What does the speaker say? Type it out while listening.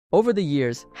Over the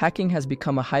years, hacking has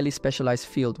become a highly specialized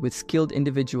field with skilled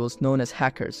individuals known as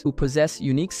hackers who possess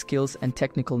unique skills and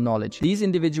technical knowledge. These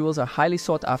individuals are highly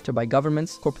sought after by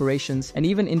governments, corporations, and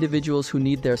even individuals who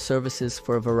need their services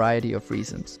for a variety of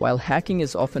reasons. While hacking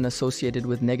is often associated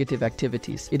with negative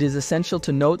activities, it is essential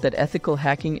to note that ethical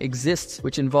hacking exists,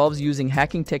 which involves using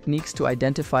hacking techniques to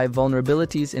identify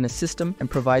vulnerabilities in a system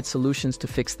and provide solutions to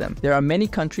fix them. There are many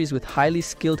countries with highly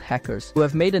skilled hackers who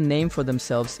have made a name for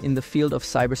themselves in the field of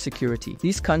cybersecurity.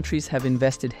 These countries have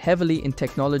invested heavily in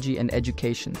technology and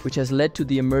education, which has led to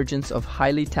the emergence of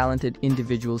highly talented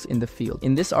individuals in the field.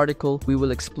 In this article, we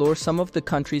will explore some of the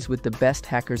countries with the best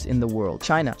hackers in the world.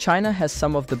 China. China has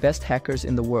some of the best hackers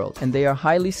in the world, and they are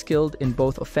highly skilled in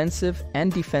both offensive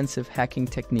and defensive hacking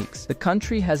techniques. The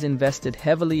country has invested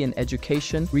heavily in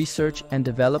education, research, and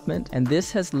development, and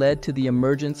this has led to the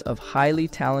emergence of highly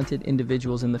talented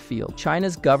individuals in the field.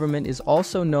 China's government is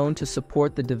also known to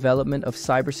support the development of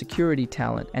cybersecurity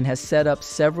talent and has set up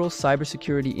several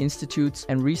cybersecurity institutes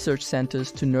and research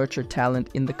centers to nurture talent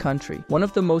in the country. One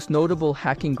of the most notable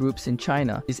hacking groups in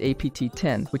China is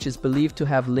APT-10, which is believed to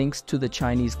have links to the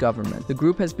Chinese government. The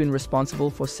group has been responsible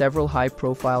for several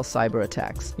high-profile cyber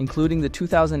attacks, including the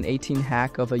 2018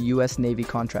 hack of a US Navy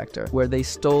contractor, where they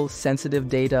stole sensitive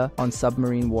data on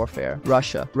submarine warfare.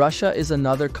 Russia. Russia is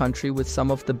another country with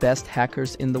some of the best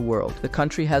hackers in the world. The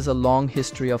country has a long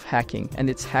history of hacking, and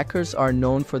its hackers are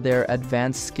known for their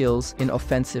advanced skills in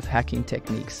offensive hacking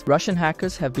techniques. Russian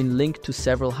hackers have been linked to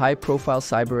several high-profile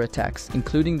cyber attacks,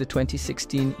 including the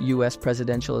 2016 US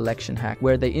presidential election hack,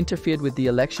 where they interfered with the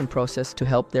election process to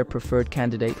help their preferred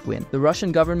candidate win. The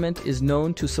Russian government is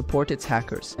known to support its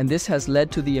hackers, and this has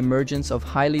led to the emergence of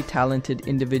highly talented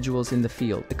individuals in the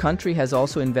field. The country has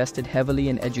also invested heavily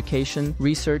in education,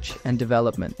 research, and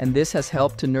development, and this has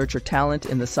helped to nurture talent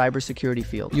in the cybersecurity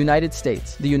field. United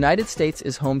States. The United States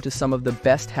is home to some of the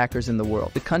best hackers in the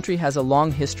world. The country has a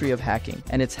long history of hacking,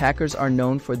 and its hackers are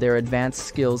known for their advanced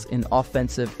skills in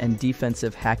offensive and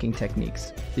defensive hacking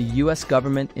techniques. The US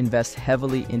government invests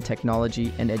heavily in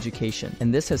technology and education,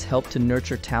 and this has helped to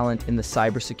nurture talent in the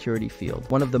cybersecurity field.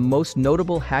 One of the most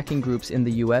notable hacking groups in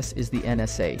the US is the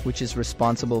NSA, which is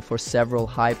responsible for several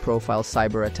high-profile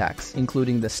cyber attacks,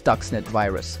 including the Stuxnet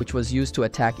virus, which was used to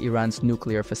attack Iran's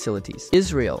nuclear facilities.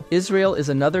 Israel. Israel is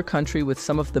another country with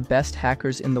some of the best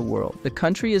hackers in the world. The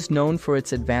country is known for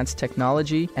its advanced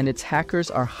technology, and its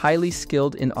hackers are highly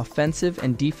skilled in offensive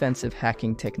and defensive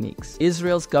hacking techniques.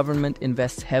 Israel's government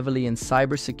invests heavily in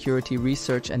cybersecurity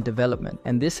research and development,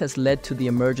 and this has led to the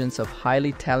emergence of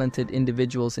highly talented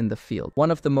individuals in the field.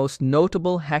 One of the most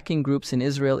notable hacking groups in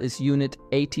Israel is Unit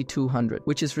 8200,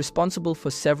 which is responsible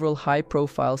for several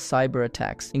high-profile cyber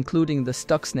attacks, including the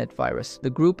Stuxnet virus. The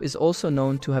group is also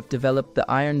known to have developed the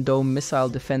Iron Dome missile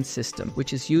defense system,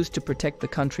 which is used to protect the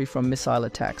country from missile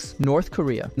attacks. North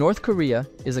Korea. North Korea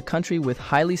is a country with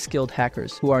highly skilled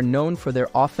hackers who are known for their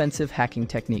offensive hacking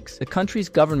techniques. The country's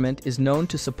government is known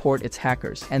to support its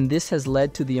hackers, and this has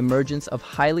led to the emergence of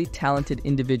highly talented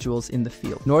individuals in the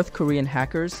field. North Korean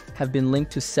hackers have been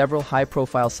linked to several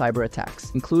high-profile cyber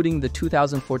attacks, including the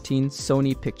 2014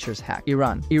 Sony Pictures hack.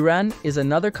 Iran. Iran is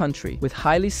another country with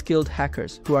highly skilled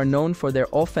hackers who are known for their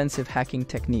offensive hacking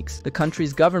techniques. The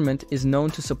country's government is known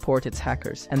to support its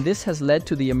hackers, and this has led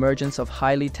to the emergence of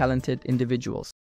highly talented individuals.